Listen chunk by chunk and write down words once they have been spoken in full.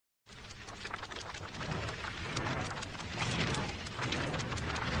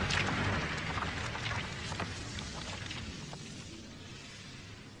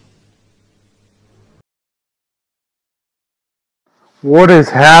What is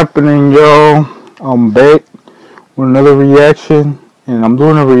happening, yo? I'm back with another reaction, and I'm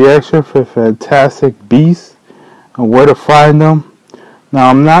doing a reaction for Fantastic Beasts and Where to Find Them. Now,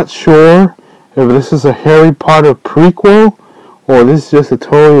 I'm not sure if this is a Harry Potter prequel or this is just a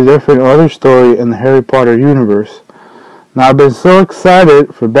totally different other story in the Harry Potter universe. Now, I've been so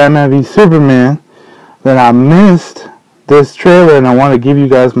excited for Batman v Superman that I missed this trailer, and I want to give you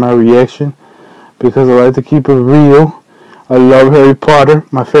guys my reaction because I like to keep it real. I love Harry Potter.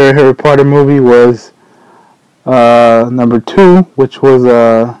 My favorite Harry Potter movie was number 2, which was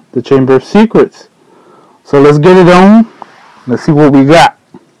The Chamber of Secrets. So let's get it on. Let's see what we got.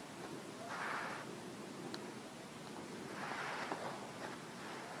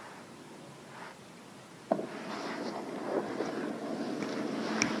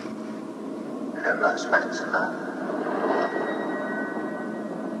 Lumos Maxima.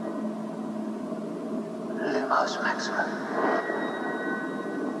 Lumos Maxima.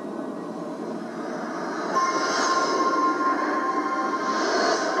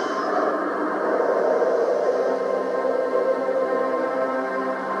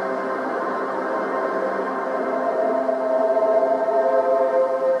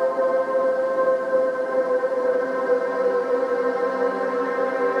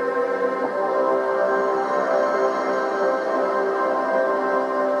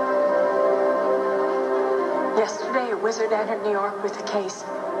 Yesterday, a wizard entered New York with a case.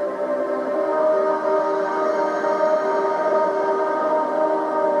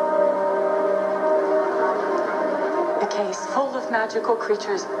 A case full of magical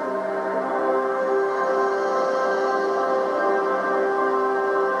creatures.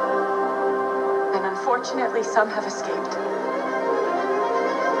 And unfortunately, some have escaped.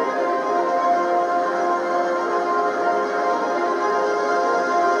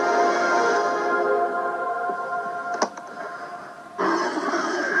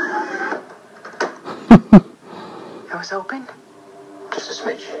 It was open. Just a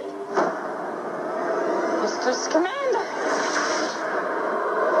smidge. Mr. Scamander.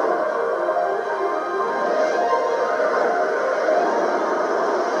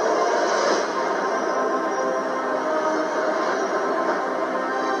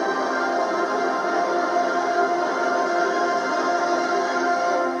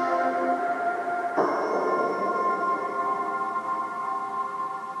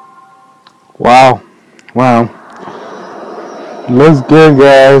 Wow. Looks good,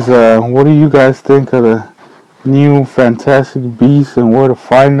 guys. What do you guys think of the new Fantastic Beasts and Where to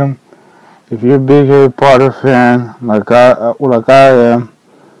Find Them? If you're a big Harry Potter fan, like I am,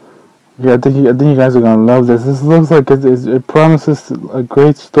 yeah, I think you guys are gonna love this. This looks like it promises a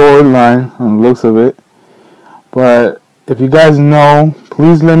great storyline on the looks of it. But if you guys know,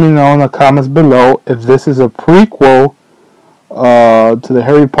 please let me know in the comments below if this is a prequel to the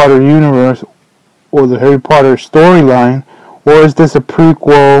Harry Potter universe or the Harry Potter storyline, or is this a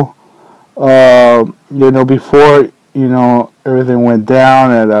prequel, before, everything went down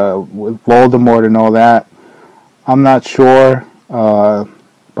with Voldemort and all that. I'm not sure, but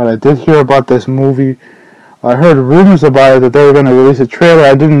I did hear about this movie. I heard rumors about it that they were going to release a trailer.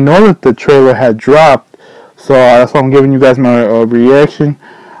 I didn't know that the trailer had dropped, so that's why I'm giving you guys my reaction.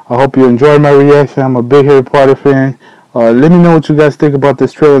 I hope you enjoyed my reaction. I'm a big Harry Potter fan. Let me know what you guys think about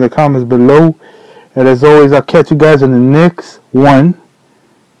this trailer in the comments below. And as always, I'll catch you guys in the next one.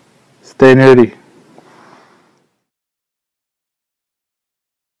 Stay nerdy.